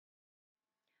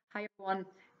Hi everyone,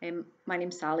 my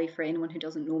name's Sally for anyone who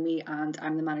doesn't know me, and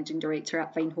I'm the Managing Director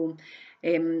at Fineholm.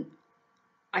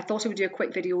 I thought I would do a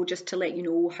quick video just to let you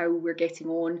know how we're getting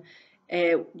on.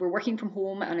 We're working from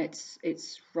home and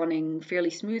it's running fairly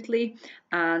smoothly,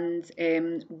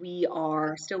 and we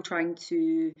are still trying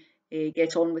to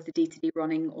get on with the day-to-day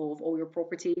running of all your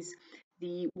properties.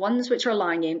 The ones which are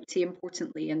lying empty,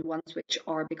 importantly, and ones which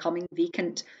are becoming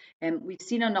vacant, we've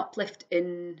seen an uplift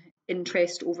in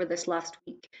interest over this last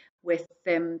week, with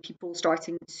people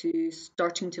starting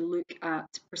to look at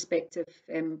prospective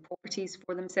properties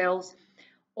for themselves.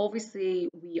 Obviously,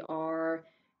 we are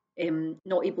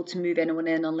not able to move anyone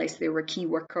in unless they were a key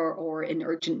worker or in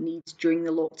urgent needs during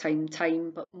the lockdown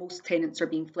time, but most tenants are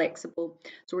being flexible.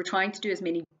 So we're trying to do as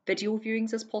many video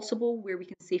viewings as possible where we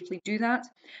can safely do that.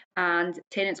 And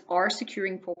tenants are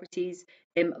securing properties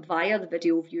via the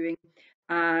video viewing,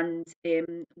 and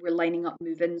we're lining up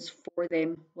move-ins for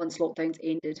them once lockdown's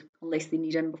ended, unless they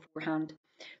need in beforehand.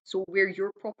 So where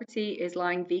your property is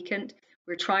lying vacant,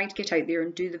 we're trying to get out there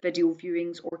and do the video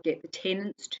viewings or get the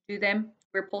tenants to do them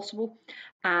where possible,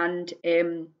 and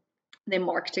then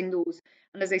marketing those.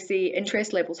 And as I say,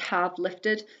 interest levels have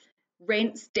lifted.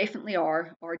 Rents definitely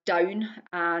are down,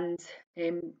 and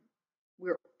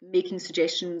we're making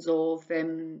suggestions of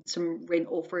some rent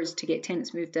offers to get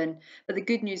tenants moved in. But the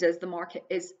good news is the market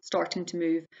is starting to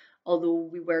move, although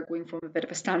we were going from a bit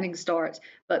of a standing start.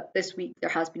 But this week there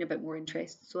has been a bit more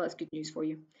interest, so that's good news for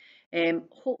you.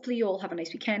 Hopefully you all have a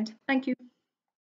nice weekend. Thank you.